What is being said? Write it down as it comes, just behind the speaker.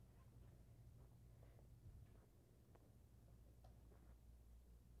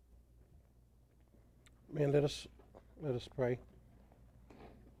Man, let us pray.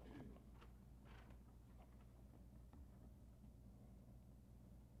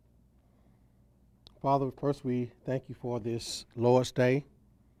 Father, first we thank you for this Lord's Day.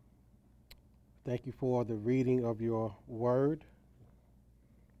 Thank you for the reading of your word,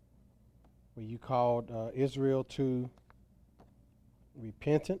 where you called Israel to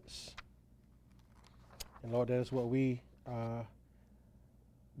repentance. And Lord, that is what we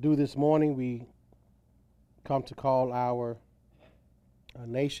do this morning. We come to call our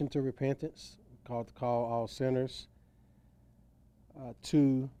nation to repentance, called to call all sinners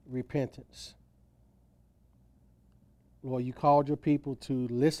to repentance. Lord, you called your people to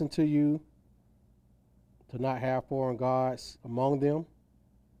listen to you, to not have foreign gods among them.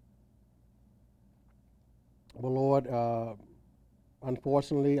 But Lord,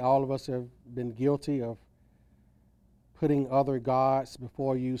 unfortunately, all of us have been guilty of putting other gods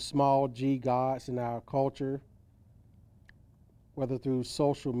before you, small g gods in our culture, whether through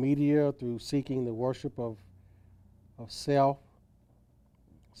social media, through seeking the worship of self,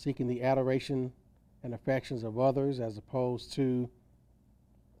 seeking the adoration and affections of others, as opposed to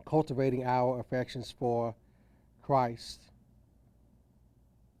cultivating our affections for Christ.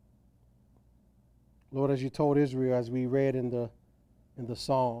 Lord, as you told Israel, as we read in the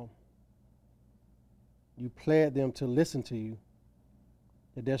psalm, you pled them to listen to you,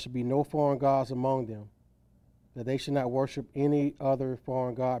 that there should be no foreign gods among them, that they should not worship any other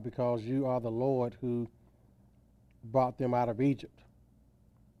foreign god, because you are the Lord who brought them out of Egypt.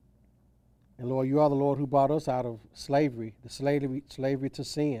 And Lord, you are the Lord who brought us out of slavery, the slavery to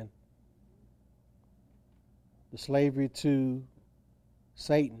sin, the slavery to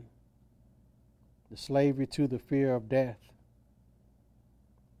Satan, the slavery to the fear of death.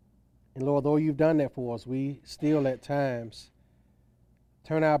 And Lord, though you've done that for us, we still at times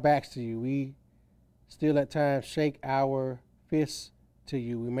turn our backs to you. We still at times shake our fists to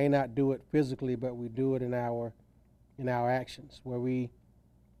you. We may not do it physically, but we do it in our actions, where we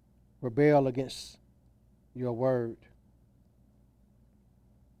rebel against your word.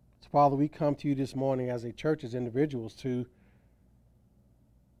 So Father, we come to you this morning as a church, as individuals, to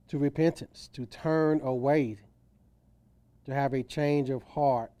repentance, to turn away, to have a change of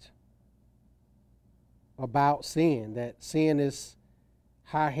heart about sin, that sin is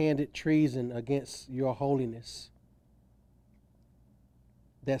high-handed treason against your holiness,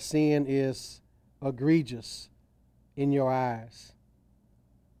 that sin is egregious in your eyes.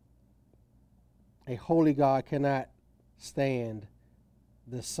 A holy God cannot stand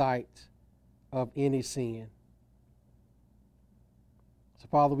the sight of any sin. So,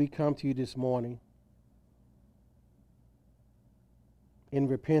 Father, we come to you this morning in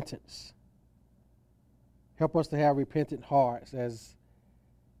repentance. Help us to have repentant hearts. As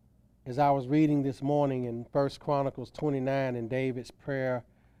I was reading this morning in 1 Chronicles 29 in David's prayer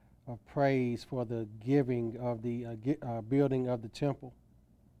of praise for the giving of the building of the temple,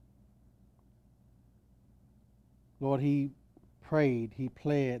 Lord, he prayed, he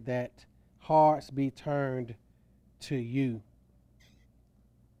pled that hearts be turned to you.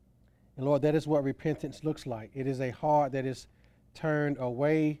 And Lord, that is what repentance looks like. It is a heart that is turned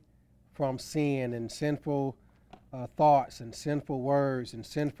away from sin and sinful thoughts and sinful words and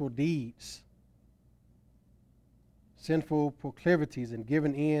sinful deeds, sinful proclivities, and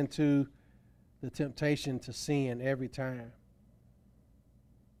given in to the temptation to sin every time,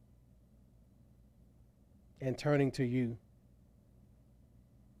 and turning to you.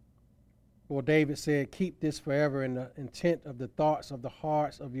 For David said, keep this forever in the intent of the thoughts of the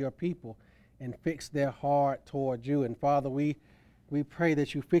hearts of your people, and fix their heart toward you. And Father, we pray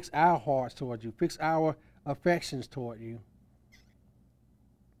that you fix our hearts toward you, fix our affections toward you.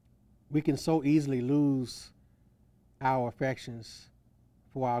 We can so easily lose our affections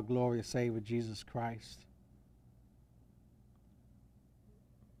for our glorious Savior, Jesus Christ.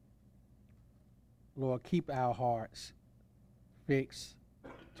 Lord, keep our hearts fixed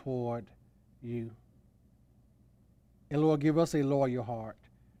toward you. And Lord, give us a loyal heart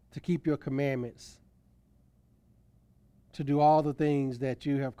to keep your commandments, to do all the things that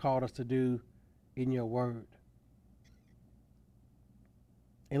you have called us to do in your word.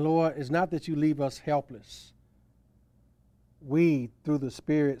 And Lord, it's not that you leave us helpless. We, through the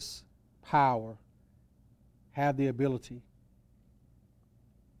Spirit's power, have the ability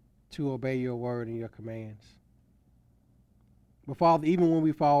to obey your word and your commands. But Father, even when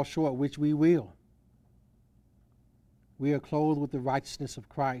we fall short, which we will, we are clothed with the righteousness of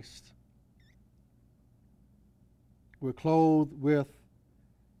Christ. We're clothed with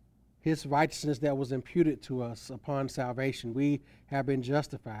his righteousness that was imputed to us upon salvation. We have been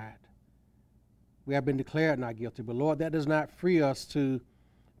justified. We have been declared not guilty. But Lord, that does not free us to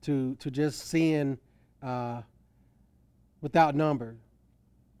just sin without number,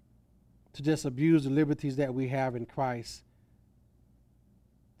 to just abuse the liberties that we have in Christ,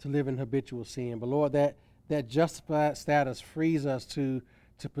 to live in habitual sin. But Lord, that justified status frees us to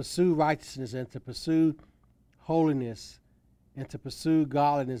pursue righteousness and to pursue holiness and to pursue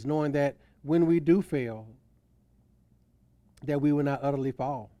godliness, knowing that when we do fail, that we will not utterly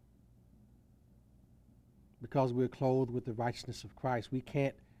fall because we're clothed with the righteousness of Christ.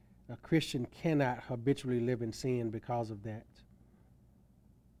 A Christian cannot habitually live in sin because of that.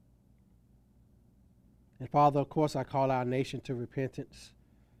 And Father, of course, I call our nation to repentance.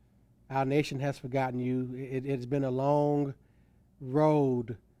 Our nation has forgotten you. It's been a long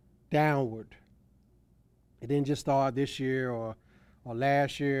road downward. It didn't just start this year or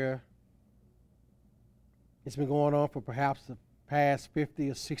last year. It's been going on for perhaps the past 50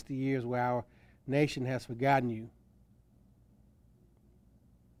 or 60 years where our nation has forgotten you.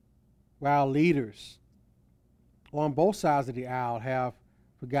 Where our leaders on both sides of the aisle have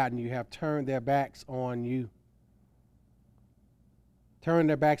forgotten you, have turned their backs on you. Turned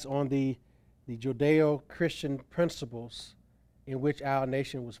their backs on the Judeo-Christian principles in which our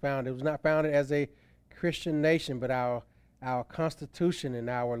nation was founded. It was not founded as a Christian nation, but our Constitution and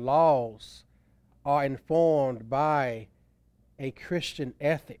our laws are informed by a Christian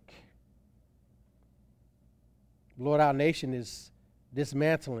ethic. Lord, our nation is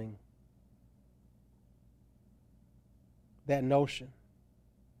dismantling that notion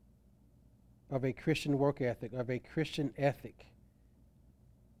of a Christian work ethic, of a Christian ethic.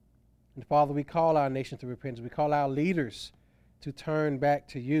 And Father, we call our nation to repentance. We call our leaders to turn back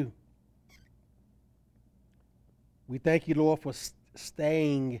to you. We thank you, Lord, for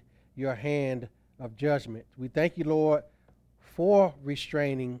staying your hand of judgment. We thank you, Lord, for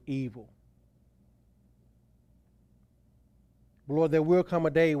restraining evil. Lord, there will come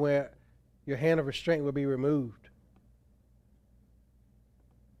a day where your hand of restraint will be removed.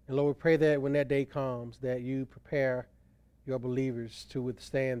 And Lord, we pray that when that day comes, that you prepare your believers to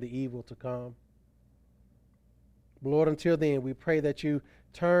withstand the evil to come. Lord, until then, we pray that you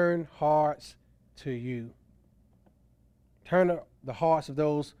turn hearts to you. Turn the hearts of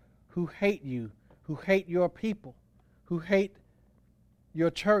those who hate you, who hate your people, who hate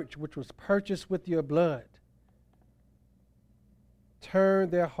your church, which was purchased with your blood. Turn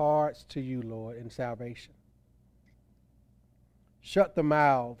their hearts to you, Lord, in salvation. Shut the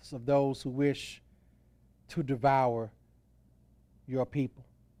mouths of those who wish to devour your people.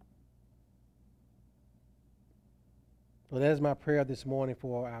 So that is my prayer this morning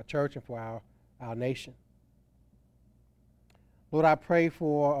for our church and for our nation. Lord, I pray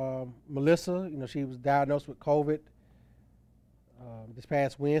for Melissa. She was diagnosed with COVID this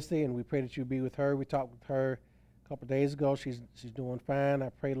past Wednesday, and we pray that you be with her. We talked with her a couple of days ago. She's doing fine. I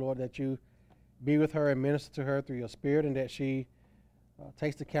pray, Lord, that you be with her and minister to her through your Spirit, and that she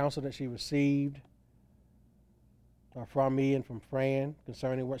takes the counsel that she received from me and from Fran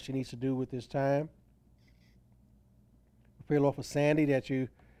concerning what she needs to do with this time. I pray, Lord, for Sandy, that you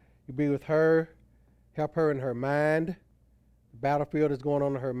be with her, help her in her mind. The battlefield is going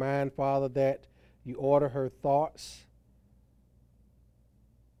on in her mind, Father, that you order her thoughts,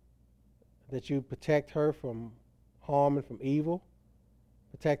 that you protect her from harm and from evil,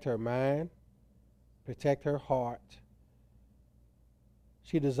 protect her mind, protect her heart.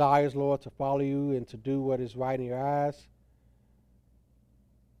 She desires, Lord, to follow you and to do what is right in your eyes.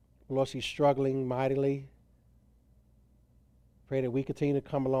 Lord, she's struggling mightily. Pray that we continue to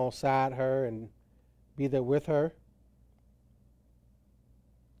come alongside her and be there with her.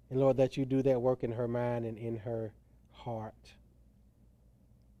 And Lord, that you do that work in her mind and in her heart.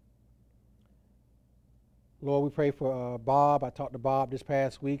 Lord, we pray for Bob. I talked to Bob this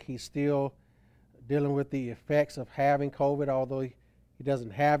past week. He's still dealing with the effects of having COVID, although he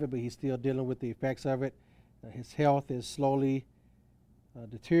doesn't have it, but he's still dealing with the effects of it. His health is slowly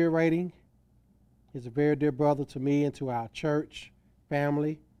deteriorating. He's a very dear brother to me and to our church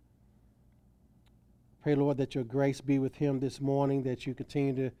family. Pray, Lord, that your grace be with him this morning, that you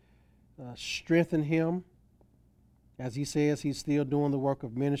continue to strengthen him. As he says, he's still doing the work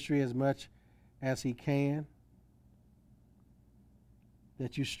of ministry as much as he can.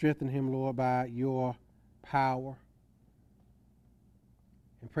 That you strengthen him, Lord, by your power.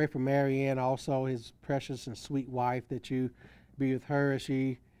 And pray for Marianne, also his precious and sweet wife, that you be with her as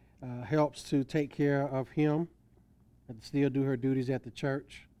she helps to take care of him and still do her duties at the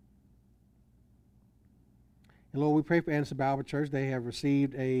church. And Lord, we pray for Anderson Bible Church. They have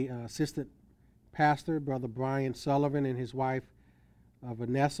received a assistant pastor, Brother Brian Sullivan, and his wife,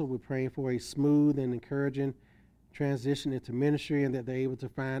 Vanessa. We're praying for a smooth and encouraging transition into ministry, and that they're able to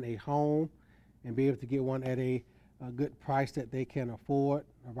find a home and be able to get one at a good price that they can afford.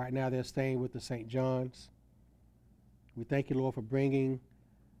 Right now they're staying with the St. John's. We thank you, Lord, for bringing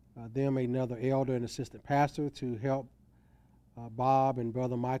them another elder and assistant pastor to help Bob and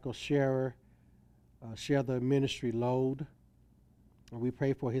Brother Michael share the ministry load. And we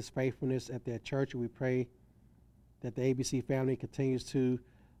pray for his faithfulness at their church, and we pray that the ABC family continues to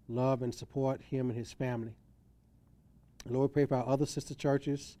love and support him and his family. Lord, we pray for our other sister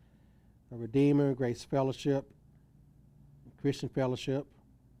churches, Redeemer, Grace Fellowship, Christian Fellowship.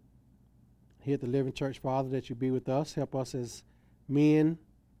 Here at the Living Church, Father, that you be with us. Help us as men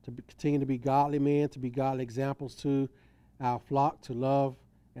to continue to be godly men, to be godly examples to our flock, to love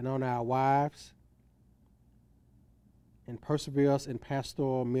and honor our wives, and persevere us in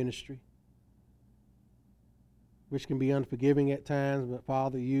pastoral ministry, which can be unforgiving at times, but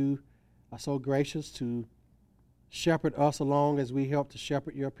Father, you are so gracious to shepherd us along as we help to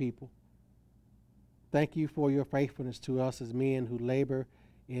shepherd your people. Thank you for your faithfulness to us as men who labor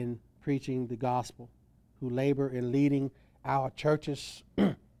in preaching the gospel, who labor in leading our churches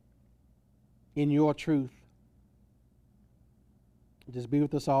in your truth. Just be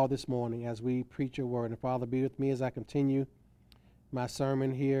with us all this morning as we preach your word. And Father, be with me as I continue my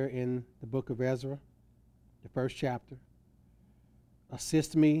sermon here in the book of Ezra, the first chapter.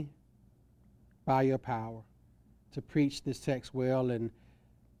 Assist me by your power to preach this text well. And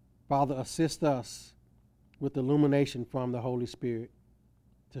Father, assist us with illumination from the Holy Spirit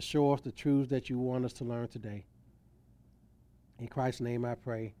to show us the truths that you want us to learn today. In Christ's name I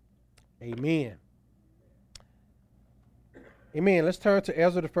pray. Amen. Amen. Let's turn to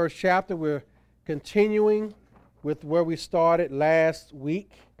Ezra, the first chapter. We're continuing with where we started last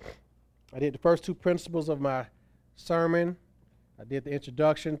week. I did the first two principles of my sermon. I did the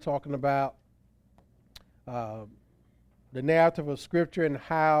introduction talking about the narrative of Scripture and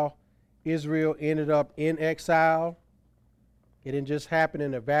how Israel ended up in exile. It didn't just happen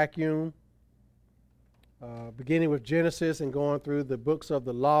in a vacuum. Beginning with Genesis and going through the books of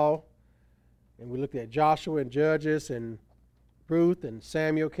the law. And we looked at Joshua and Judges and Ruth and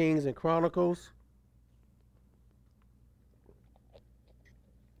Samuel, Kings and Chronicles.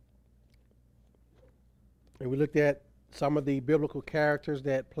 And we looked at some of the biblical characters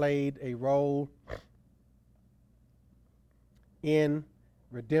that played a role in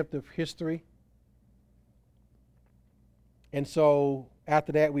redemptive history. And so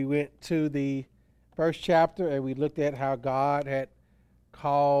after that, we went to the first chapter and we looked at how God had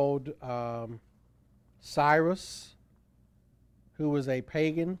called Cyrus, who was a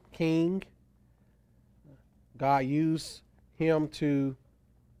pagan king. God used him to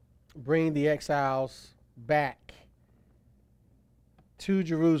bring the exiles back to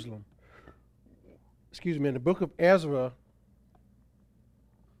Jerusalem. In the book of Ezra,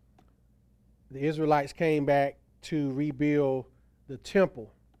 the Israelites came back to rebuild the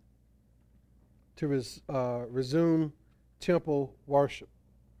temple, to resume temple worship.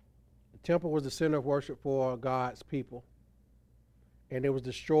 The temple was the center of worship for God's people. And it was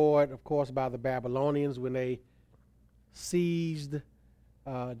destroyed, of course, by the Babylonians when they seized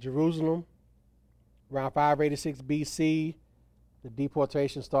Jerusalem. Around 586 BC, the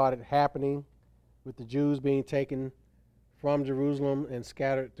deportation started happening, with the Jews being taken from Jerusalem and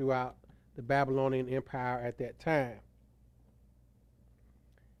scattered throughout the Babylonian Empire at that time.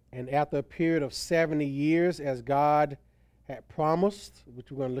 And after a period of 70 years, as God had promised, which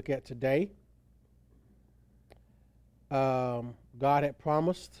we're going to look at today, God had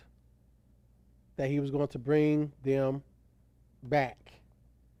promised that he was going to bring them back.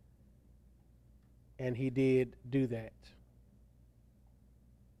 And he did do that.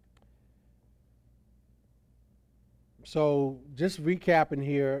 So just recapping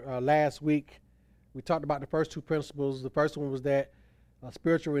here, last week we talked about the first two principles. The first one was that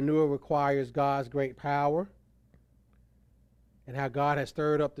spiritual renewal requires God's great power, and how God has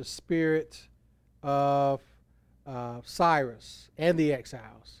stirred up the spirit of Cyrus and the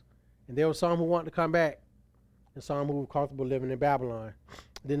exiles. And there were some who wanted to come back and some who were comfortable living in Babylon.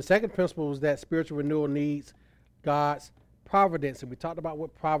 Then the second principle was that spiritual renewal needs God's providence. And we talked about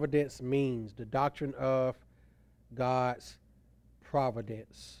what providence means, the doctrine of God's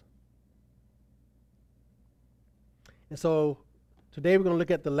providence. And so today we're going to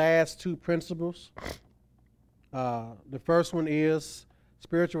look at the last two principles. The first one is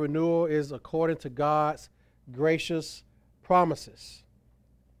spiritual renewal is according to God's gracious promises.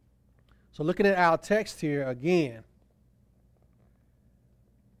 So looking at our text here again,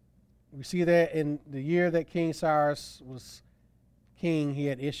 we see that in the year that King Cyrus was king, he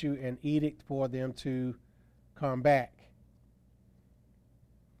had issued an edict for them to come back.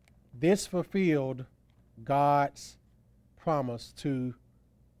 This fulfilled God's promise to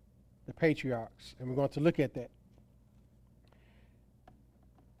the patriarchs, and we're going to look at that.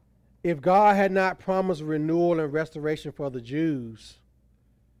 If God had not promised renewal and restoration for the Jews,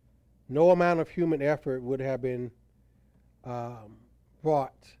 no amount of human effort would have been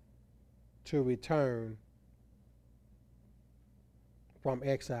brought to return from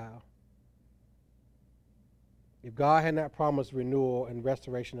exile. If God had not promised renewal and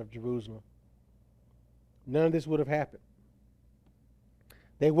restoration of Jerusalem, none of this would have happened.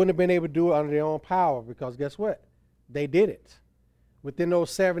 They wouldn't have been able to do it under their own power because guess what? They did it. Within those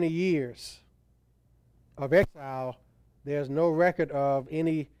 70 years of exile, there's no record of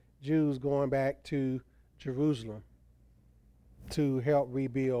any Jews going back to Jerusalem to help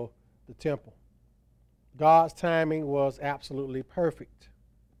rebuild the temple. God's timing was absolutely perfect.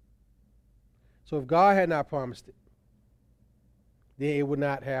 So if God had not promised it, then it would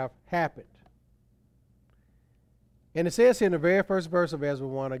not have happened. And it says here in the very first verse of Ezra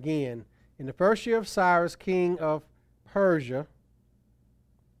 1 again, in the first year of Cyrus, king of Persia,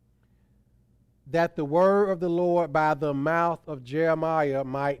 that the word of the Lord by the mouth of Jeremiah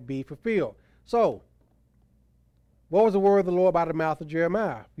might be fulfilled. So, what was the word of the Lord by the mouth of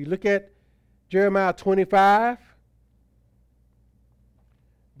Jeremiah? If you look at Jeremiah 25,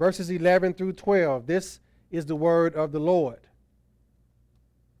 verses 11 through 12, this is the word of the Lord.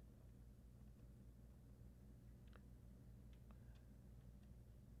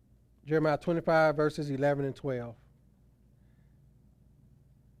 Jeremiah 25, verses 11 and 12.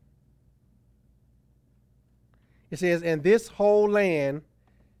 It says, and this whole land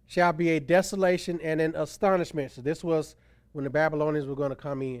shall be a desolation and an astonishment. So this was when the Babylonians were going to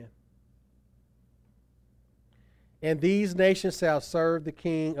come in. And these nations shall serve the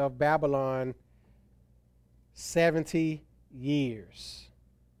king of Babylon 70 years.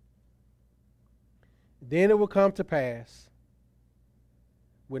 Then it will come to pass,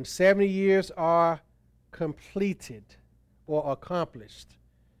 when 70 years are completed or accomplished,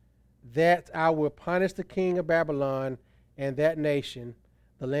 that I will punish the king of Babylon and that nation,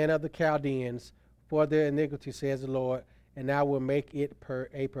 the land of the Chaldeans, for their iniquity, says the Lord, and I will make it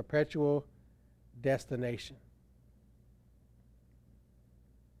a perpetual destination.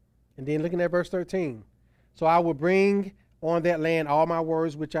 And then looking at verse 13. So I will bring on that land all my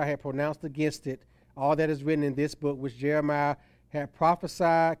words which I have pronounced against it, all that is written in this book which Jeremiah had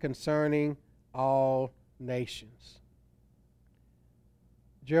prophesied concerning all nations.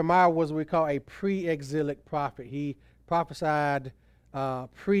 Jeremiah was what we call a pre-exilic prophet. He prophesied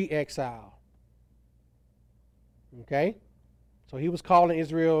pre-exile. Okay? So he was calling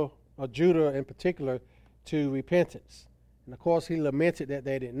Israel, or Judah in particular, to repentance. And of course, he lamented that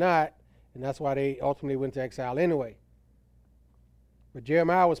they did not, and that's why they ultimately went to exile anyway. But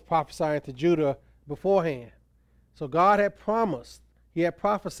Jeremiah was prophesying to Judah beforehand. So God had promised, he had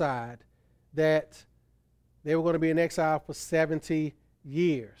prophesied that they were going to be in exile for 70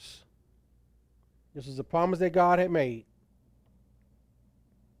 years. This was a promise that God had made.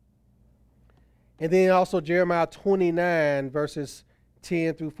 And then also Jeremiah 29, verses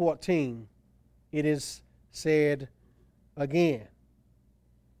 10 through 14. It is said again.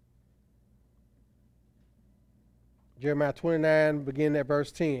 Jeremiah 29, beginning at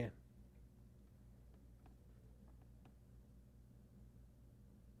verse 10.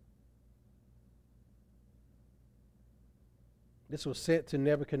 This was sent to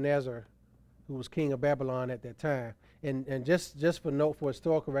Nebuchadnezzar, who was king of Babylon at that time. And just for note, for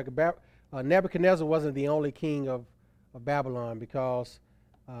historical record, Nebuchadnezzar wasn't the only king of Babylon, because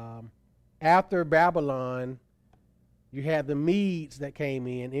after Babylon, you had the Medes that came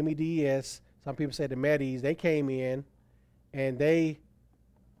in, MEDS. Some people say the Medes. They came in, and they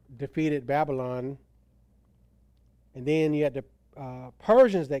defeated Babylon. And then you had the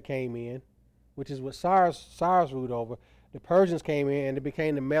Persians that came in, which is what Cyrus ruled over. The Persians came in, and it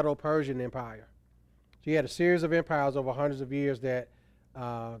became the Medo-Persian Empire. So you had a series of empires over hundreds of years that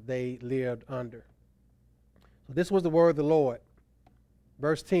they lived under. So this was the word of the Lord.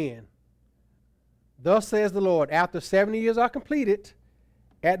 Verse 10. Thus says the Lord, after 70 years are completed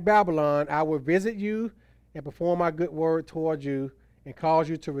at Babylon, I will visit you and perform my good word toward you and cause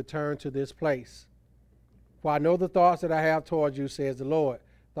you to return to this place. For I know the thoughts that I have toward you, says the Lord,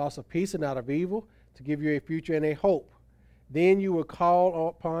 thoughts of peace and not of evil, to give you a future and a hope. Then you will call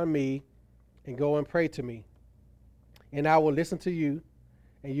upon me and go and pray to me. And I will listen to you,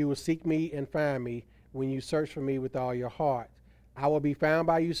 and you will seek me and find me when you search for me with all your heart. I will be found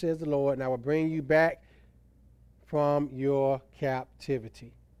by you, says the Lord, and I will bring you back from your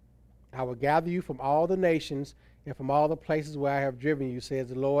captivity. I will gather you from all the nations and from all the places where I have driven you, says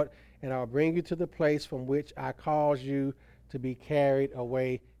the Lord, and I will bring you to the place from which I caused you to be carried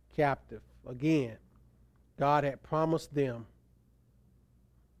away captive. Again, God had promised them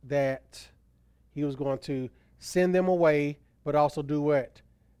that he was going to send them away, but also do what?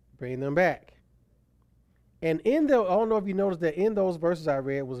 Bring them back. And I don't know if you noticed that in those verses I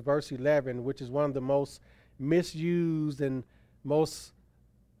read was verse 11, which is one of the most misused and most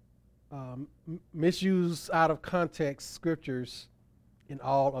misused out of context scriptures in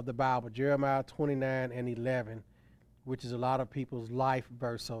all of the Bible. Jeremiah 29 and 11, which is a lot of people's life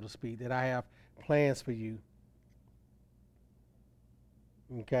verse, so to speak, that I have plans for you.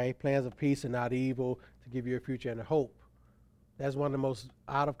 Okay, plans of peace and not evil, to give you a future and a hope. That's one of the most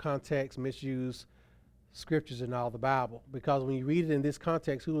out of context, misused scriptures in all the Bible. Because when you read it in this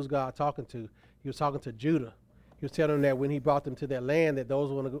context, who was God talking to? He was talking to Judah. He was telling them that when he brought them to that land, that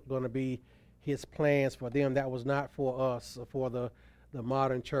those were going to be his plans for them. That was not for us, or for the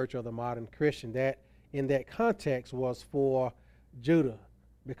modern church or the modern Christian. That in that context was for Judah.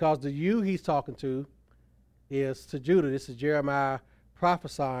 Because the you he's talking to is to Judah. This is Jeremiah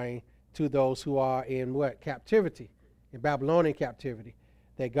prophesying to those who are in what? Captivity, in Babylonian captivity,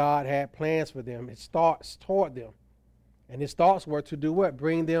 that God had plans for them. His thoughts toward them. And his thoughts were to do what?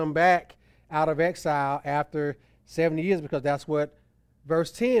 Bring them back out of exile after 70 years, because that's what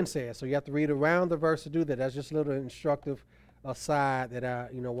verse 10 says. So you have to read around the verse to do that. That's just a little instructive aside that I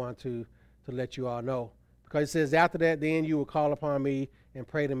want to let you all know. Because it says, after that, then you will call upon me and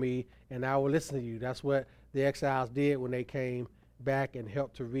pray to me, and I will listen to you. That's what the exiles did when they came back and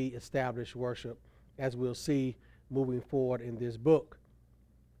helped to reestablish worship, as we'll see moving forward in this book.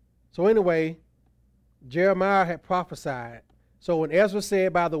 So anyway, Jeremiah had prophesied. So when Ezra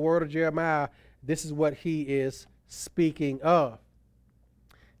said by the word of Jeremiah, this is what he is speaking of.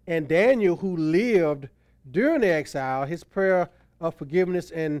 And Daniel, who lived during the exile, his prayer of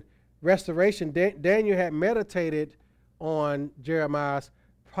forgiveness and restoration, Daniel had meditated on Jeremiah's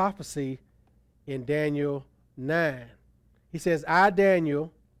prophecy in Daniel 9. He says, I,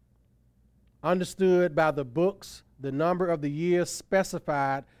 Daniel, understood by the books the number of the years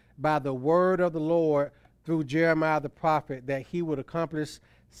specified by the word of the Lord through Jeremiah the prophet, that he would accomplish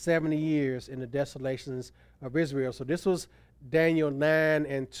 70 years in the desolations of Israel. So this was Daniel 9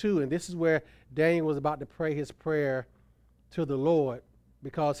 and 2, and this is where Daniel was about to pray his prayer to the Lord,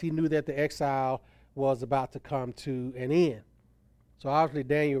 because he knew that the exile was about to come to an end. So obviously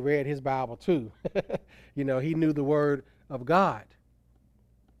Daniel read his Bible too. He knew the word of God.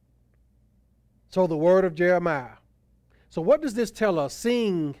 So the word of Jeremiah. So what does this tell us?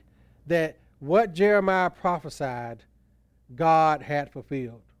 Seeing that what Jeremiah prophesied, God had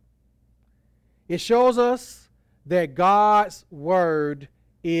fulfilled. It shows us that God's word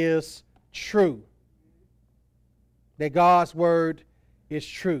is true. That God's word is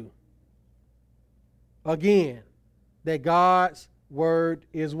true. Again, that God's word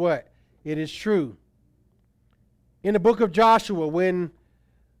is what? It is true. In the book of Joshua, when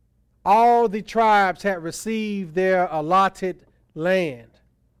all the tribes had received their allotted land,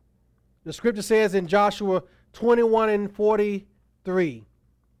 the scripture says in Joshua 21 and 43,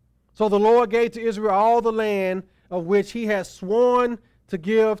 so the Lord gave to Israel all the land of which he had sworn to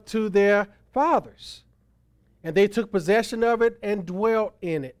give to their fathers. And they took possession of it and dwelt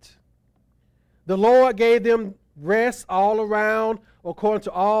in it. The Lord gave them rest all around according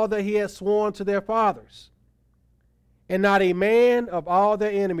to all that he had sworn to their fathers. And not a man of all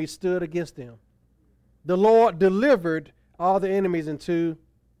their enemies stood against them. The Lord delivered all the enemies into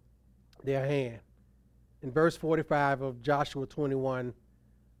their hand. In verse 45 of Joshua 21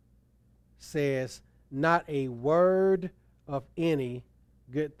 says, not a word of any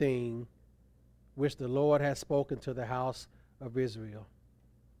good thing which the Lord has spoken to the house of Israel.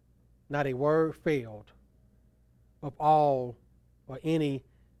 Not a word failed of all or any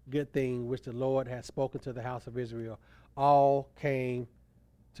good thing which the Lord has spoken to the house of Israel. All came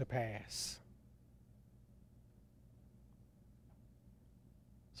to pass.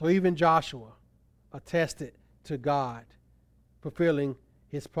 So even Joshua attested to God fulfilling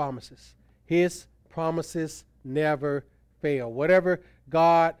his promises. His promises never fail. Whatever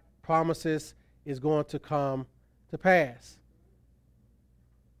God promises is going to come to pass.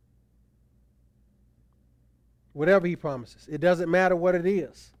 Whatever he promises. It doesn't matter what it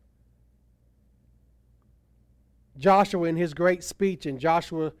is. Joshua, in his great speech in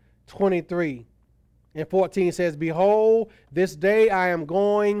Joshua 23 and 14, says, behold, this day I am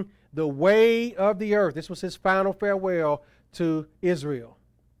going the way of the earth. This was his final farewell to Israel.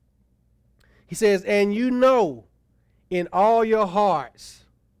 He says, and you know in all your hearts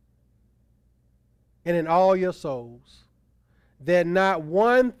and in all your souls, that not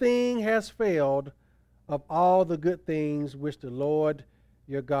one thing has failed of all the good things which the Lord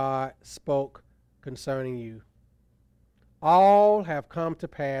your God spoke concerning you. All have come to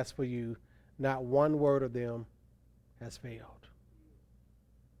pass for you, not one word of them has failed.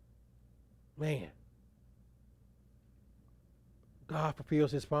 Man, God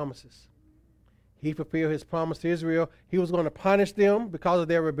fulfills his promises. He fulfilled his promise to Israel. He was going to punish them because of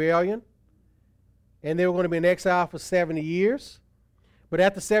their rebellion, and they were going to be in exile for 70 years. But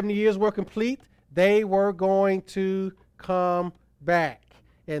after 70 years were complete, they were going to come back.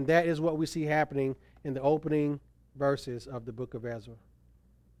 And that is what we see happening in the opening verses of the book of Ezra.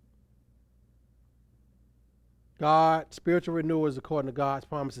 God, spiritual renewal is according to God's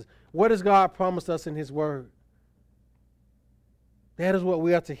promises. What has God promised us in his word? That is what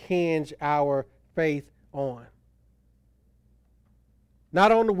we have to hinge our faith on.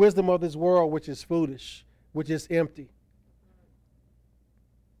 Not on the wisdom of this world, which is foolish, which is empty.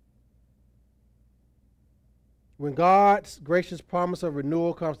 When God's gracious promise of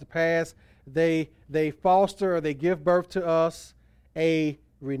renewal comes to pass, they foster or they give birth to us a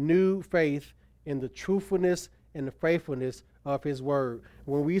renewed faith in the truthfulness and the faithfulness of his word.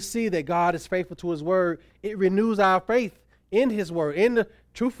 When we see that God is faithful to his word, it renews our faith in his word, in the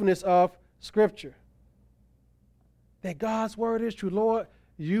truthfulness of Scripture. That God's word is true. Lord,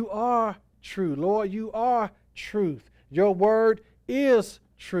 you are true. Lord, you are truth. Your word is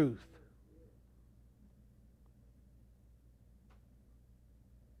truth.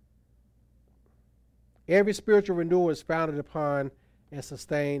 Every spiritual renewal is founded upon and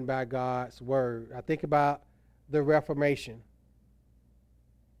sustained by God's word. I think about the Reformation,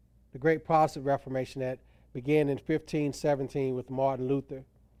 the great Protestant Reformation that began in 1517 with Martin Luther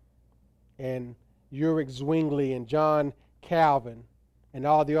and Ulrich Zwingli and John Calvin and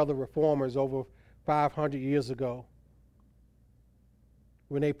all the other reformers over 500 years ago,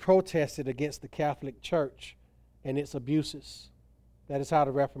 when they protested against the Catholic Church and its abuses. That is how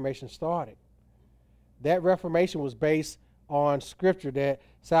the Reformation started. That Reformation was based on Scripture, that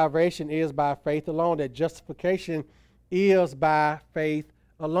salvation is by faith alone, that justification is by faith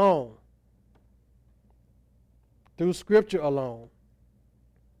alone, through Scripture alone,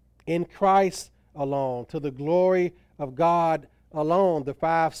 in Christ alone, to the glory of God alone. The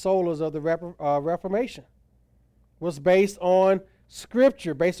five solas of the Reformation was based on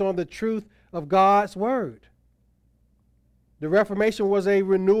Scripture, based on the truth of God's word. The Reformation was a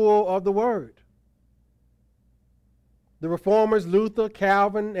renewal of the word. The reformers, Luther,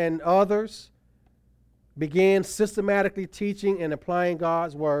 Calvin, and others, began systematically teaching and applying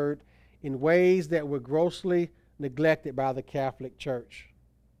God's word in ways that were grossly neglected by the Catholic Church.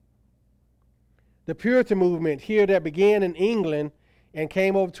 The Puritan movement here that began in England and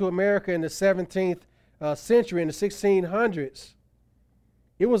came over to America in the 17th century, in the 1600s,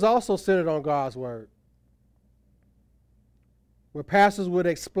 it was also centered on God's word, where pastors would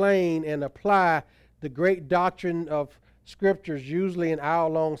explain and apply the great doctrine of Scriptures, usually in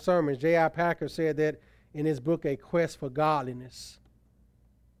hour-long sermons. J.I. Packer said that in his book, A Quest for Godliness,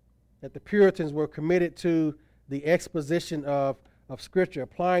 that the Puritans were committed to the exposition of Scripture,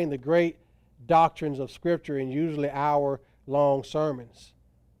 applying the great doctrines of Scripture in usually hour-long sermons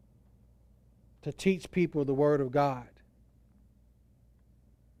to teach people the Word of God.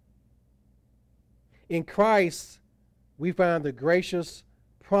 In Christ, we find the gracious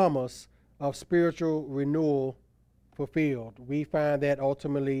promise of spiritual renewal fulfilled. We find that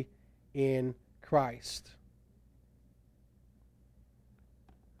ultimately in Christ.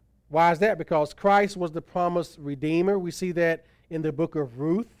 Why is that? Because Christ was the promised Redeemer. We see that in the book of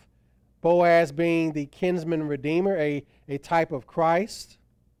Ruth, Boaz being the kinsman redeemer, a type of Christ.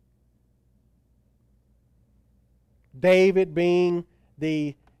 David being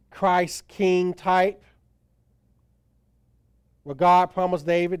the Christ king type, where God promised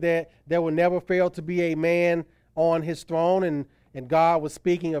David that there will never fail to be a man on his throne, and God was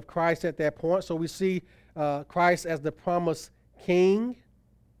speaking of Christ at that point. So we see Christ as the promised king.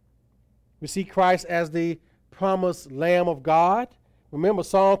 We see Christ as the promised Lamb of God. Remember,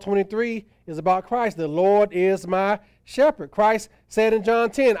 Psalm 23 is about Christ. The Lord is my shepherd. Christ said in John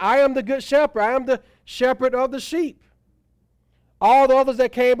 10, I am the good shepherd. I am the shepherd of the sheep. All the others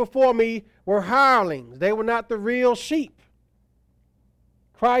that came before me were hirelings. They were not the real sheep.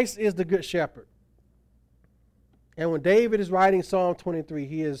 Christ is the good shepherd. And when David is writing Psalm 23,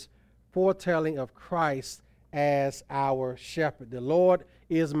 he is foretelling of Christ as our shepherd. The Lord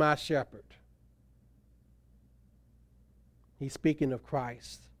is my shepherd. He's speaking of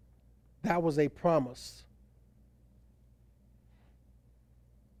Christ. That was a promise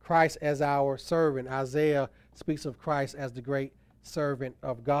Christ as our servant. Isaiah speaks of Christ as the great servant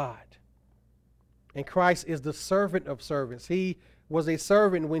of God. And Christ is the servant of servants. He was a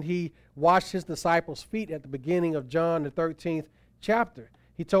servant when he washed his disciples' feet at the beginning of John, the 13th chapter.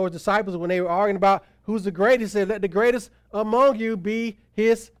 He told his disciples when they were arguing about who's the greatest, he said, let the greatest among you be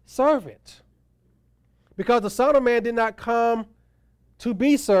his servant. Because the Son of Man did not come to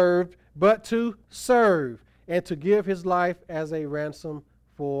be served, but to serve and to give his life as a ransom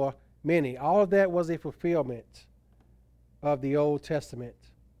for many. All of that was a fulfillment of the Old Testament.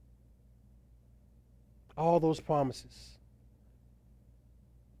 All those promises.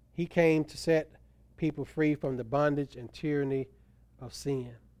 He came to set people free from the bondage and tyranny of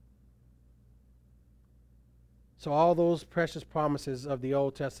sin. So all those precious promises of the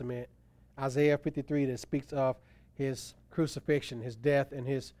Old Testament, Isaiah 53 that speaks of his crucifixion, his death, and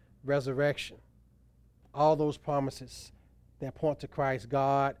his resurrection, all those promises that point to Christ,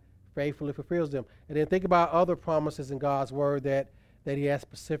 God faithfully fulfills them. And then think about other promises in God's word that he has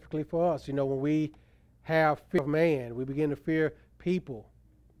specifically for us. You know, when we have fear of man, we begin to fear people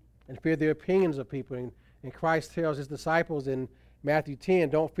and fear the opinions of people. And Christ tells his disciples in Matthew 10,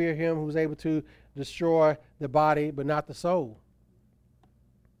 don't fear him who's able to destroy the body but not the soul.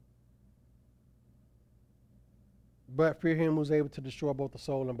 But fear him who's able to destroy both the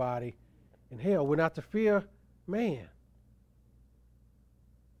soul and body in hell. We're not to fear man.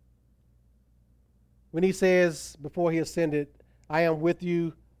 When he says before he ascended, I am with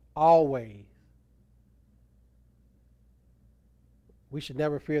you always. We should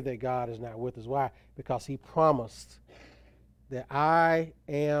never fear that God is not with us. Why? Because he promised that I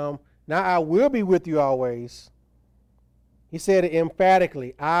am, now I will be with you always. He said it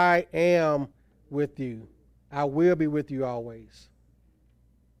emphatically, I am with you. I will be with you always.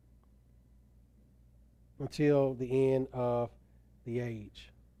 Until the end of the age.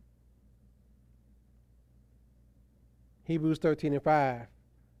 Hebrews 13:5,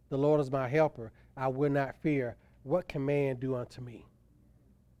 the Lord is my helper. I will not fear. What can man do unto me?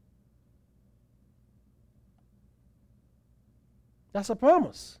 That's a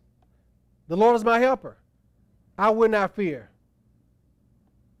promise. The Lord is my helper. I will not fear.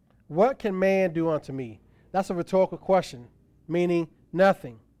 What can man do unto me? That's a rhetorical question, meaning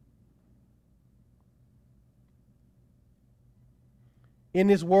nothing. In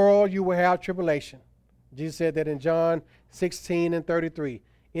this world you will have tribulation. Jesus said that in John 16:33.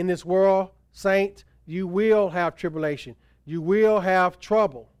 In this world, saint, you will have tribulation. You will have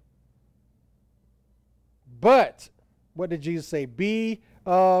trouble. But, what did Jesus say? Be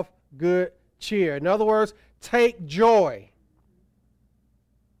of good cheer. In other words, take joy.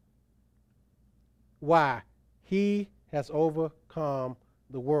 Why? He has overcome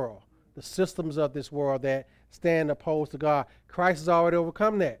the world. The systems of this world that stand opposed to God. Christ has already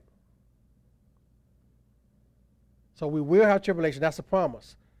overcome that. So we will have tribulation. That's a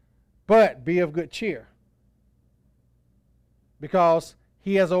promise. But be of good cheer. Because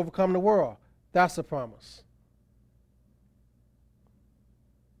he has overcome the world. That's a promise.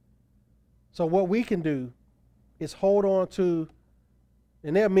 So what we can do is hold on to,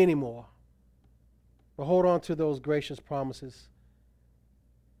 and there are many more, but hold on to those gracious promises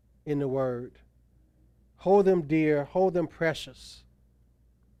in the Word. Hold them dear, hold them precious,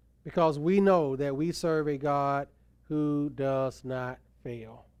 because we know that we serve a God who does not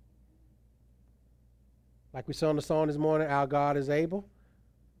fail. Like we sang the song this morning, our God is able.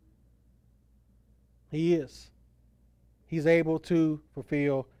 He is. He's able to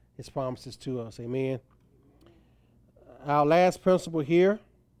fulfill his promises to us. Amen. Our last principle here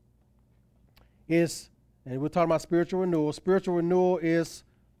is, and we're talking about spiritual renewal. Spiritual renewal is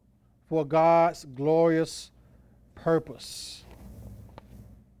for God's glorious purpose.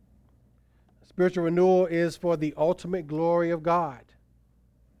 Spiritual renewal is for the ultimate glory of God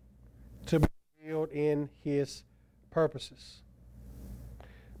to be revealed in his purposes.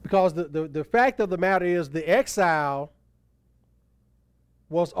 Because the fact of the matter is the exile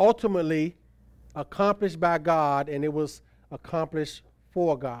was ultimately accomplished by God, and it was accomplished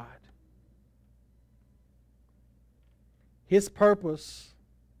for God. His purpose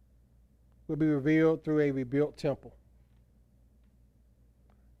will be revealed through a rebuilt temple,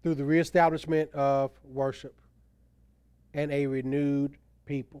 through the reestablishment of worship, and a renewed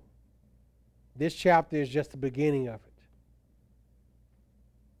people. This chapter is just the beginning of it.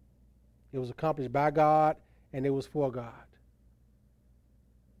 It was accomplished by God, and it was for God.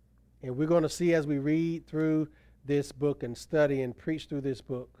 And we're going to see as we read through this book and study and preach through this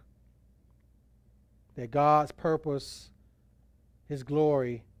book that God's purpose, his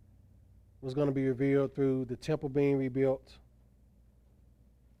glory, was going to be revealed through the temple being rebuilt,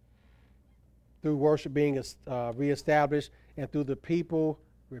 through worship being reestablished and through the people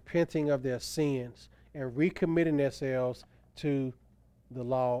repenting of their sins and recommitting themselves to the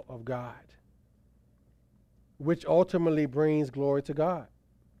law of God, which ultimately brings glory to God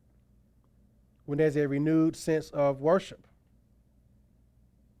when there's a renewed sense of worship.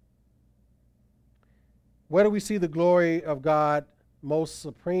 Where do we see the glory of God most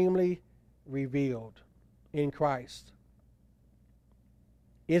supremely revealed? In Christ.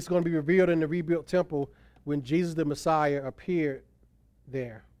 It's going to be revealed in the rebuilt temple when Jesus the Messiah appeared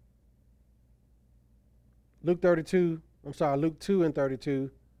there. Luke 2 and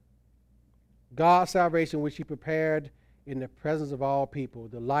 32. God's salvation, which he prepared in the presence of all people,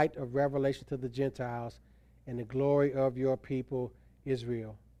 the light of revelation to the Gentiles, and the glory of your people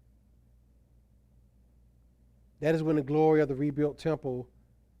Israel. That is when the glory of the rebuilt temple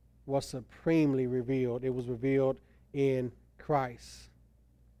was supremely revealed. It was revealed in Christ.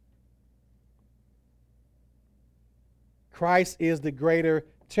 Christ is the greater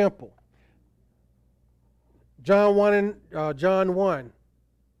temple. John 1,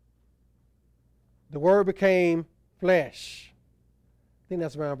 the Word became flesh. I think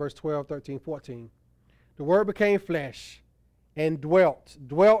that's around verse 12, 13, 14. The Word became flesh and dwelt.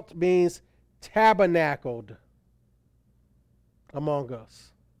 Dwelt means tabernacled among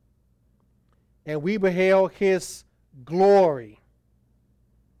us. And we beheld his glory.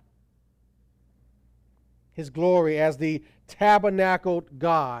 His glory as the tabernacled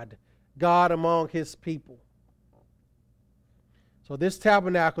God, God among his people. So this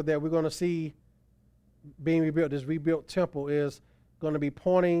tabernacle that we're going to see being rebuilt, this rebuilt temple, is going to be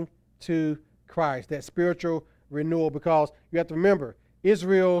pointing to Christ, that spiritual renewal, because you have to remember,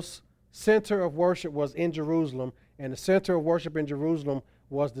 Israel's center of worship was in Jerusalem, and the center of worship in Jerusalem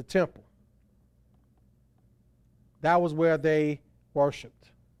was the temple. That was where they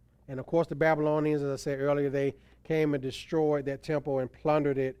worshiped. And of course, the Babylonians, as I said earlier, they came and destroyed that temple and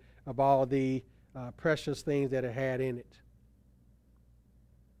plundered it of all the precious things that it had in it.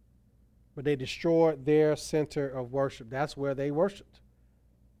 But they destroyed their center of worship. That's where they worshiped.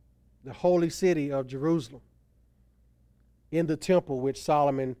 The holy city of Jerusalem, in the temple which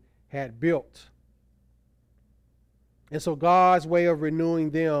Solomon had built. And so God's way of renewing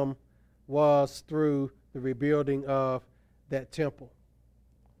them was through the rebuilding of that temple.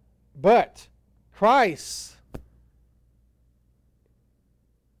 But Christ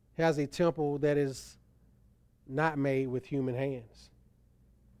has a temple that is not made with human hands.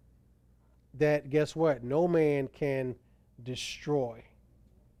 That, guess what? No man can destroy.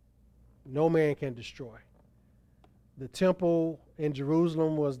 No man can destroy. The temple in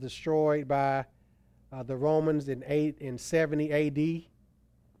Jerusalem was destroyed by the Romans in 70 A.D.,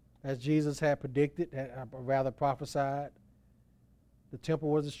 as Jesus had predicted, rather prophesied. The temple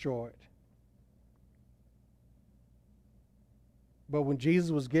was destroyed. But when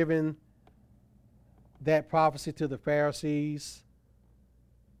Jesus was given that prophecy to the Pharisees,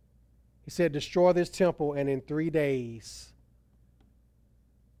 he said, destroy this temple, and in 3 days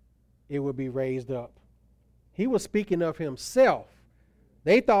it will be raised up. He was speaking of himself.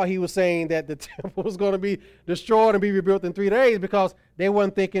 They thought he was saying that the temple was going to be destroyed and be rebuilt in 3 days because they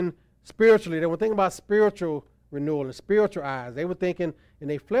weren't thinking spiritually. They were thinking about spiritual renewal and spiritual eyes. They were thinking in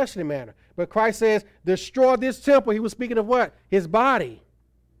a fleshly manner. But Christ says, destroy this temple. He was speaking of what? His body.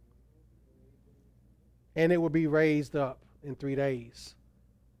 And it will be raised up in 3 days.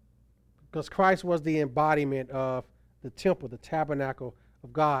 Because Christ was the embodiment of the temple, the tabernacle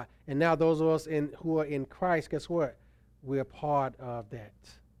of God. And now those of us who are in Christ, guess what? We're part of that.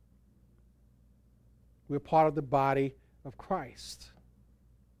 We're part of the body of Christ.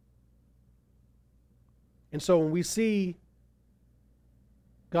 And so when we see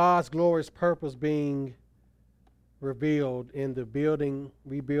God's glorious purpose being revealed in the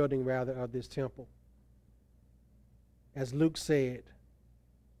rebuilding of this temple, as Luke said,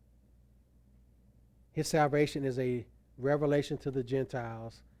 his salvation is a revelation to the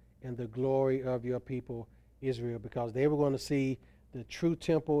Gentiles and the glory of your people Israel, because they were going to see the true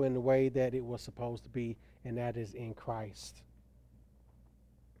temple in the way that it was supposed to be, and that is in Christ.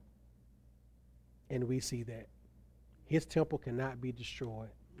 And we see that. His temple cannot be destroyed.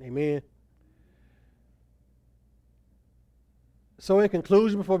 Amen. So in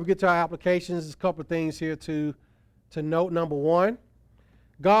conclusion, before we get to our applications, there's a couple of things here to note. Number one,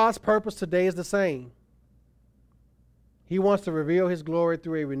 God's purpose today is the same. He wants to reveal his glory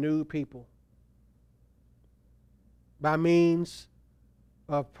through a renewed people by means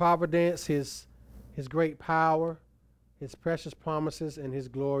of providence, his great power, his precious promises, and his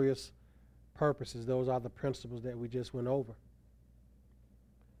glorious purposes. Those are the principles that we just went over.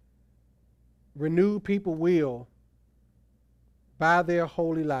 renewed people will, by their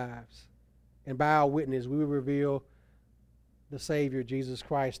holy lives and by our witness, we will reveal the Savior, Jesus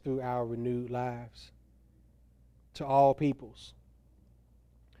Christ, through our renewed lives to all peoples.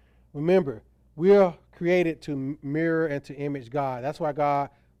 Remember, we are created to mirror and to image God. That's why God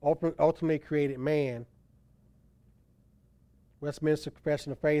ultimately created man. Westminster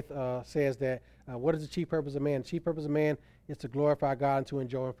Confession of Faith says that what is the chief purpose of man? The chief purpose of man is to glorify God and to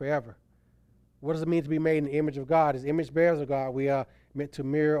enjoy Him forever. What does it mean to be made in the image of God? As image bearers of God, we are meant to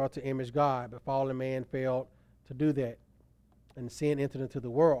mirror or to image God, but fallen man failed to do that, and sin entered into the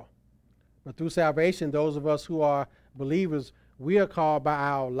world. But through salvation, those of us who are believers, we are called by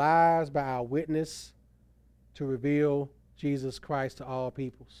our lives, by our witness, to reveal Jesus Christ to all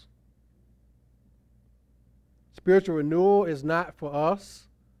peoples. Spiritual renewal is not for us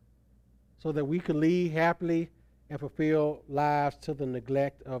so that we can lead happily and fulfill lives to the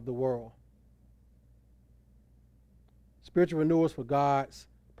neglect of the world. Spiritual renewal is for God's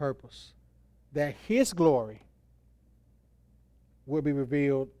purpose, that His glory will be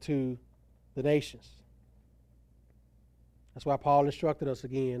revealed to the nations. That's why Paul instructed us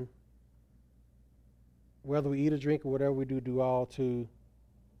again, whether we eat or drink or whatever we do all to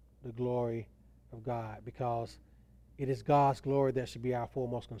the glory of God, because it is God's glory that should be our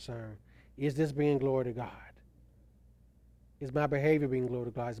foremost concern. Is this bringing glory to God? Is my behavior bringing glory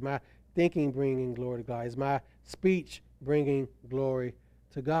to God? Is my thinking bringing glory to God? Is my speech bringing glory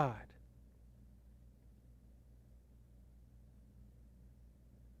to God?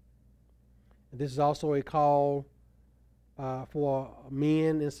 And this is also a call for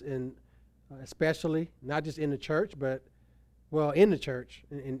men, and especially, not just in the church, but, well, in the church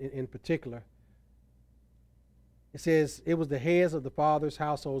in particular. It says, it was the heads of the fathers'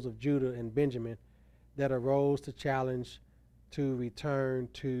 households of Judah and Benjamin that arose to challenge to return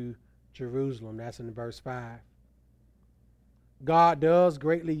to Jerusalem. That's in verse 5. God does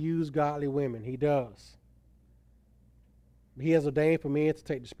greatly use godly women. He does. He has ordained for men to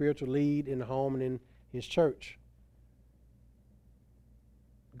take the spiritual lead in the home and in His church.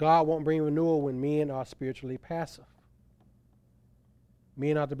 God won't bring renewal when men are spiritually passive.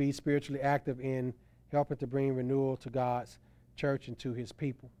 Men ought to be spiritually active in helping to bring renewal to God's church and to His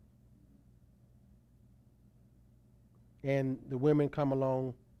people. And the women come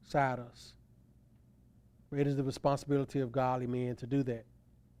alongside us. It is the responsibility of godly men to do that.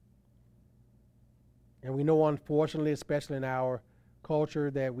 And we know, unfortunately, especially in our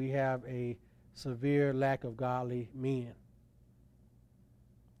culture, that we have a severe lack of godly men.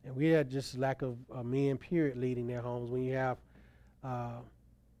 And we have just lack of men, period, leading their homes. When you have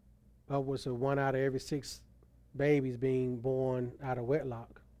upwards of 1 out of every 6 babies being born out of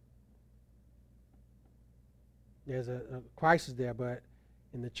wedlock. There's a crisis there, but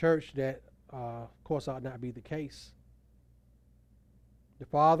in the church that, of course, ought not be the case. The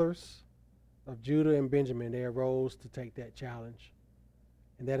fathers of Judah and Benjamin, they arose to take that challenge.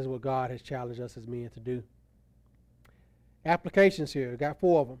 And that is what God has challenged us as men to do. Applications here. We've got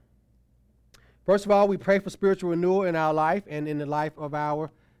 4 of them. First of all, we pray for spiritual renewal in our life and in the life of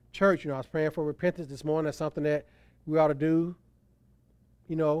our church. I was praying for repentance this morning. That's something that we ought to do,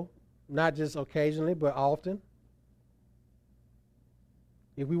 not just occasionally, but often.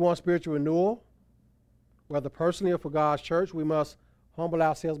 If we want spiritual renewal, whether personally or for God's church, we must humble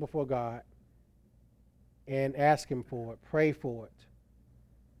ourselves before God and ask Him for it, pray for it.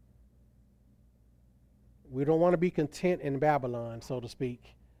 We don't want to be content in Babylon, so to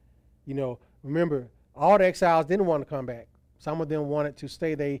speak. Remember, all the exiles didn't want to come back. Some of them wanted to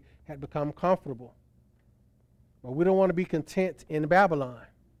stay. They had become comfortable. But we don't want to be content in Babylon.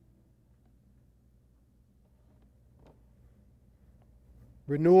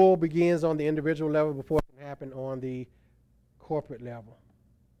 Renewal begins on the individual level before it can happen on the corporate level.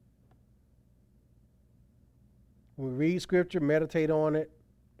 When we read Scripture, meditate on it,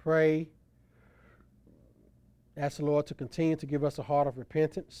 pray, ask the Lord to continue to give us a heart of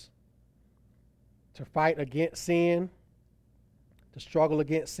repentance, to fight against sin, to struggle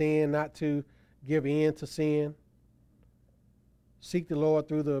against sin, not to give in to sin. Seek the Lord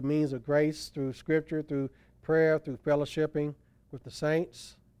through the means of grace, through Scripture, through prayer, through fellowshipping with the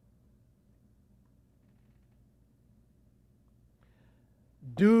saints.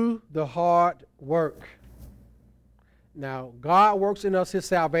 Do the hard work. Now, God works in us His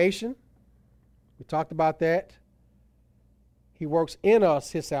salvation. We talked about that. He works in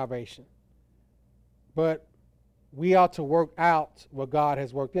us His salvation. But we ought to work out what God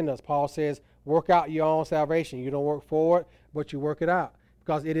has worked in us. Paul says, work out your own salvation. You don't work for it, but you work it out.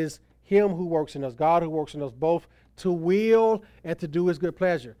 Because it is Him who works in us, God who works in us both to will and to do his good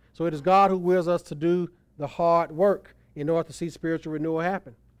pleasure. So it is God who wills us to do the hard work in order to see spiritual renewal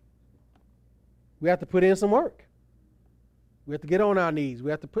happen. We have to put in some work. We have to get on our knees.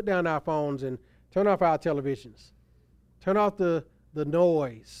 We have to put down our phones and turn off our televisions. Turn off the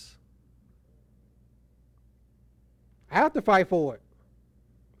noise. I have to fight for it.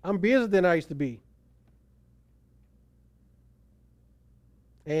 I'm busier than I used to be.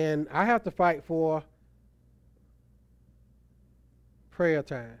 And I have to fight for prayer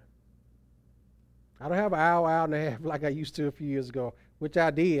time. I don't have an hour and a half like I used to a few years ago, which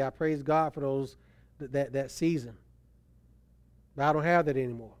I did. I praise God for that season. But I don't have that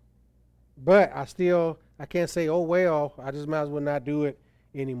anymore. But I can't say, oh, well, I just might as well not do it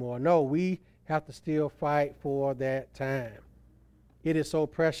anymore. No, we have to still fight for that time. It is so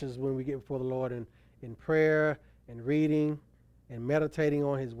precious when we get before the Lord in prayer and reading and meditating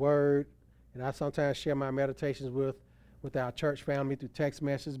on his word. And I sometimes share my meditations with our church family through text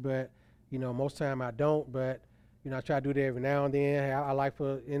messages, but, most of the time I don't. But, I try to do that every now and then. I like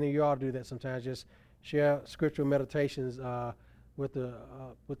for any of you all to do that sometimes, just share scriptural meditations with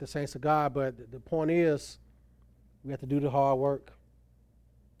the saints of God. But the point is, we have to do the hard work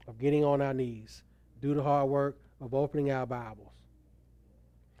of getting on our knees, do the hard work of opening our Bibles.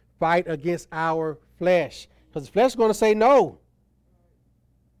 Fight against our flesh, because the flesh is going to say no.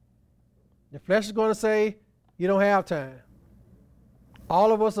 The flesh is going to say, you don't have time.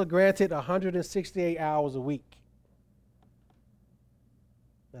 All of us are granted 168 hours a week.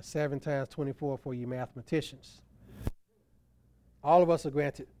 That's 7 times 24 for you mathematicians. All of us are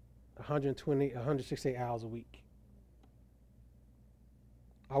granted 168 hours a week.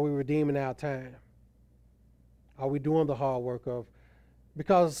 Are we redeeming our time? Are we doing the hard work of?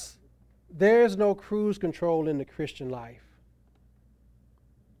 Because there's no cruise control in the Christian life.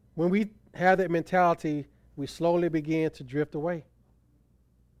 When we have that mentality, we slowly begin to drift away.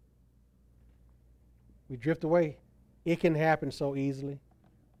 We drift away. It can happen so easily.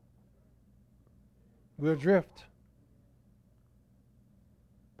 We'll drift.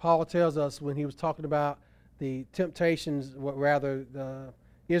 Paul tells us when he was talking about the temptations,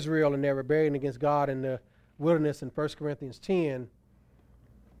 Israel and their rebellion against God in the wilderness in 1 Corinthians 10,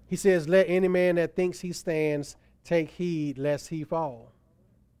 he says, let any man that thinks he stands take heed lest he fall.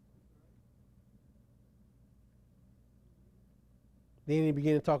 Then he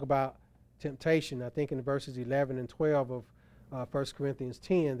began to talk about temptation, I think in verses 11 and 12 of 1 Corinthians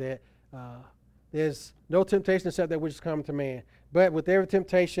 10, that there's no temptation except that which is common to man. But with every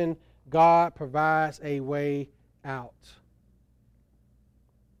temptation, God provides a way out.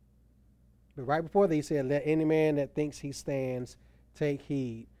 But right before that, he said, let any man that thinks he stands take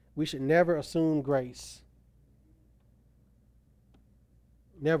heed. We should never assume grace.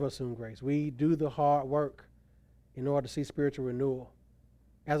 Never assume grace. We do the hard work in order to see spiritual renewal.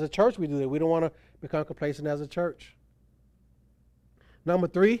 As a church, we do that. We don't want to become complacent as a church. Number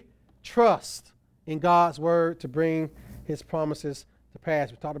 3, trust in God's word to bring his promises to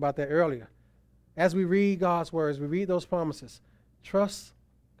pass. We talked about that earlier. As we read God's words, we read those promises. Trust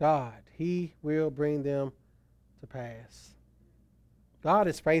God. He will bring them to pass. God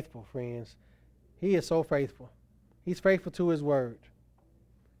is faithful, friends. He is so faithful. He's faithful to his word.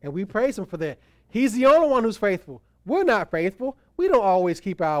 And we praise him for that. He's the only one who's faithful. We're not faithful. We don't always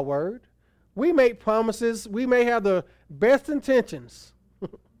keep our word. We make promises. We may have the best intentions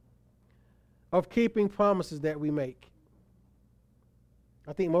of keeping promises that we make.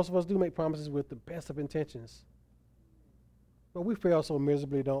 I think most of us do make promises with the best of intentions. But we fail so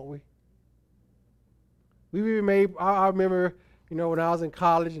miserably, don't we? I remember, when I was in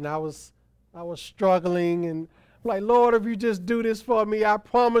college and I was struggling and like, Lord, if you just do this for me, I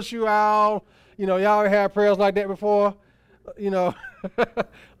promise you y'all had prayers like that before? Lord,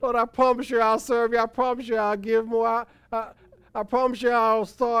 I promise you I'll serve you. I promise you I'll give more. I promise you I'll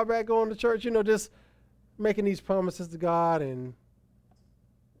start back going to church. Just making these promises to God. And,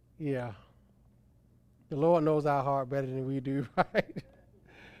 yeah, the Lord knows our heart better than we do, right?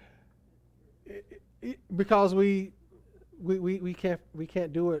 Because we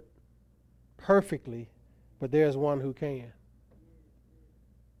can't do it perfectly, but there's one who can.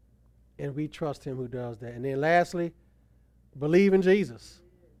 And we trust him who does that. And then lastly, believe in Jesus.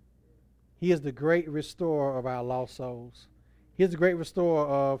 He is the great restorer of our lost souls. He is the great restorer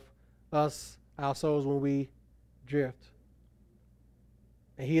of us, our souls, when we drift.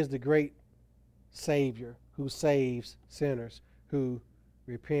 And he is the great Savior who saves sinners who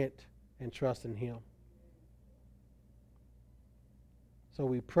repent and trust in him. So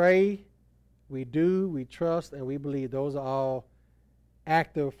we pray, we do, we trust, and we believe. Those are all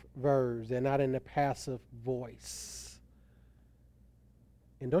active verbs. They're not in the passive voice.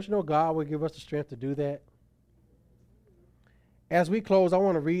 And don't you know God will give us the strength to do that? As we close, I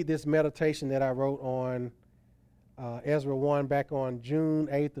want to read this meditation that I wrote on Ezra 1 back on June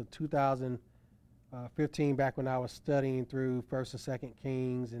 8th of 2015, back when I was studying through 1st and 2nd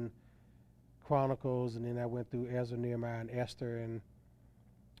Kings and Chronicles, and then I went through Ezra, Nehemiah, and Esther. And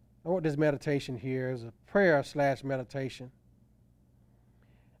I wrote this meditation here as a prayer/meditation.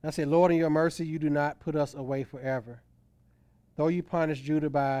 I said, Lord, in your mercy, you do not put us away forever. Though you punished Judah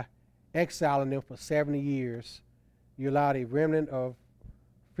by exiling them for 70 years, you allowed a remnant of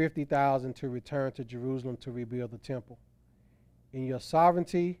 50,000 to return to Jerusalem to rebuild the temple. In your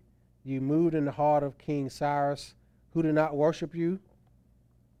sovereignty, you moved in the heart of King Cyrus, who did not worship you,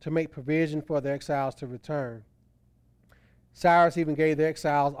 to make provision for the exiles to return. Cyrus even gave the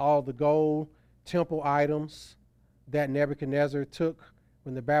exiles all the gold temple items that Nebuchadnezzar took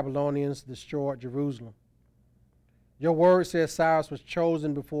when the Babylonians destroyed Jerusalem. Your word says Cyrus was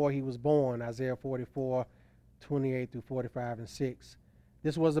chosen before he was born, Isaiah 44:28 through 45 and 6.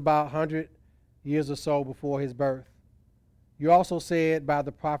 This was about 100 years or so before his birth. You also said by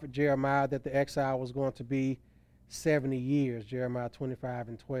the prophet Jeremiah that the exile was going to be 70 years, Jeremiah 25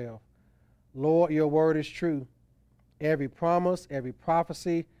 and 12. Lord, your word is true. Every promise, every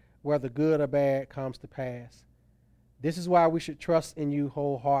prophecy, whether good or bad, comes to pass. This is why we should trust in you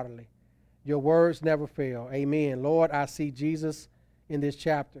wholeheartedly. Your words never fail. Amen. Lord, I see Jesus in this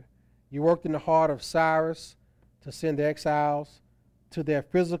chapter. You worked in the heart of Cyrus to send the exiles to their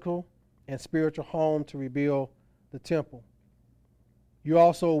physical and spiritual home to rebuild the temple. You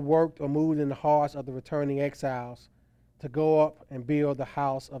also worked or moved in the hearts of the returning exiles to go up and build the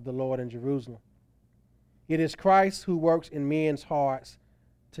house of the Lord in Jerusalem. It is Christ who works in men's hearts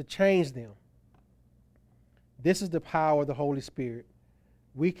to change them. This is the power of the Holy Spirit.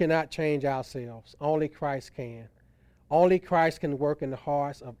 We cannot change ourselves. Only Christ can. Only Christ can work in the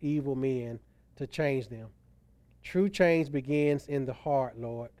hearts of evil men to change them. True change begins in the heart,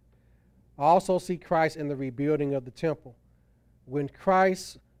 Lord. I also see Christ in the rebuilding of the temple. When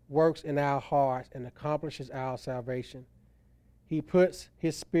Christ works in our hearts and accomplishes our salvation, he puts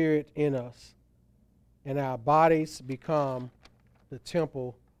his spirit in us, and our bodies become the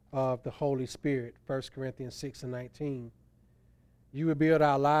temple of the Holy Spirit, 1 Corinthians 6 and 19. You rebuild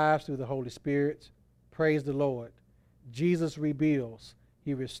our lives through the Holy Spirit. Praise the Lord. Jesus rebuilds.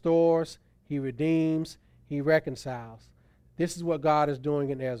 He restores. He redeems. He reconciles. This is what God is doing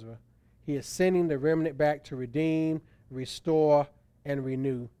in Ezra. He is sending the remnant back to redeem, restore, and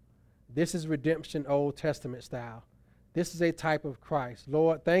renew. This is redemption Old Testament style. This is a type of Christ.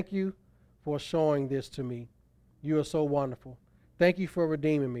 Lord, thank you for showing this to me. You are so wonderful. Thank you for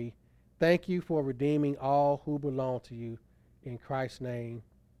redeeming me. Thank you for redeeming all who belong to you. In Christ's name,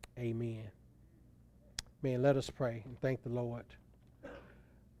 amen. Man, let us pray and thank the Lord.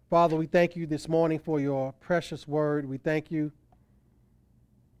 Father, we thank you this morning for your precious word. We thank you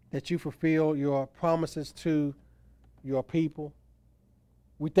that you fulfill your promises to your people.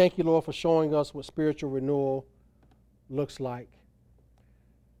 We thank you, Lord, for showing us what spiritual renewal looks like.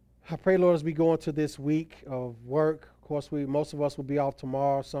 I pray, Lord, as we go into this week of work, of course, most of us will be off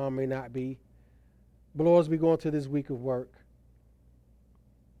tomorrow, some may not be. But Lord, as we go into this week of work,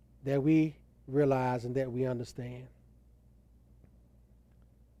 that we realize and that we understand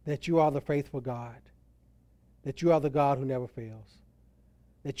that you are the faithful God, that you are the God who never fails,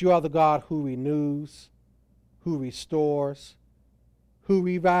 that you are the God who renews, who restores, who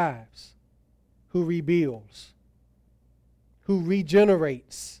revives, who rebuilds, who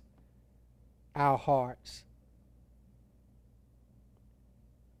regenerates our hearts.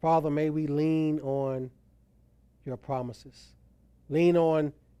 Father, may we lean on your promises, lean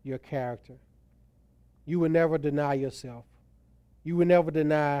on your character. You will never deny yourself. You will never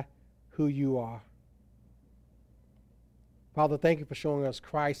deny who you are. Father, thank you for showing us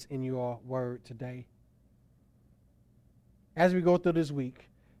Christ in your word today. As we go through this week,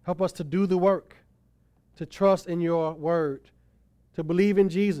 help us to do the work, to trust in your word, to believe in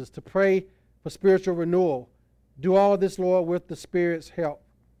Jesus, to pray for spiritual renewal. Do all this, Lord, with the Spirit's help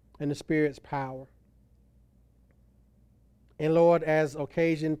and the Spirit's power. And Lord, as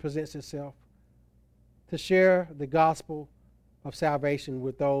occasion presents itself, to share the gospel of salvation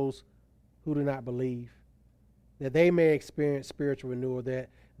with those who do not believe, that they may experience spiritual renewal, that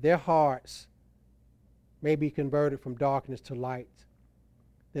their hearts may be converted from darkness to light,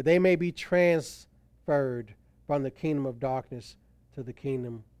 that they may be transferred from the kingdom of darkness to the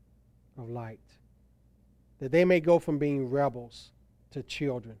kingdom of light, that they may go from being rebels to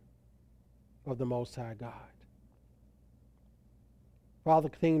children of the Most High God. Father,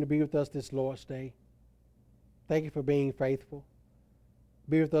 continue to be with us this Lord's Day. Thank you for being faithful.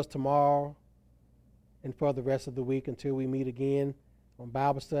 Be with us tomorrow and for the rest of the week until we meet again on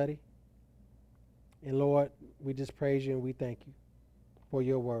Bible study. And Lord, we just praise you and we thank you for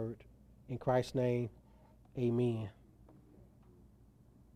your word. In Christ's name, amen.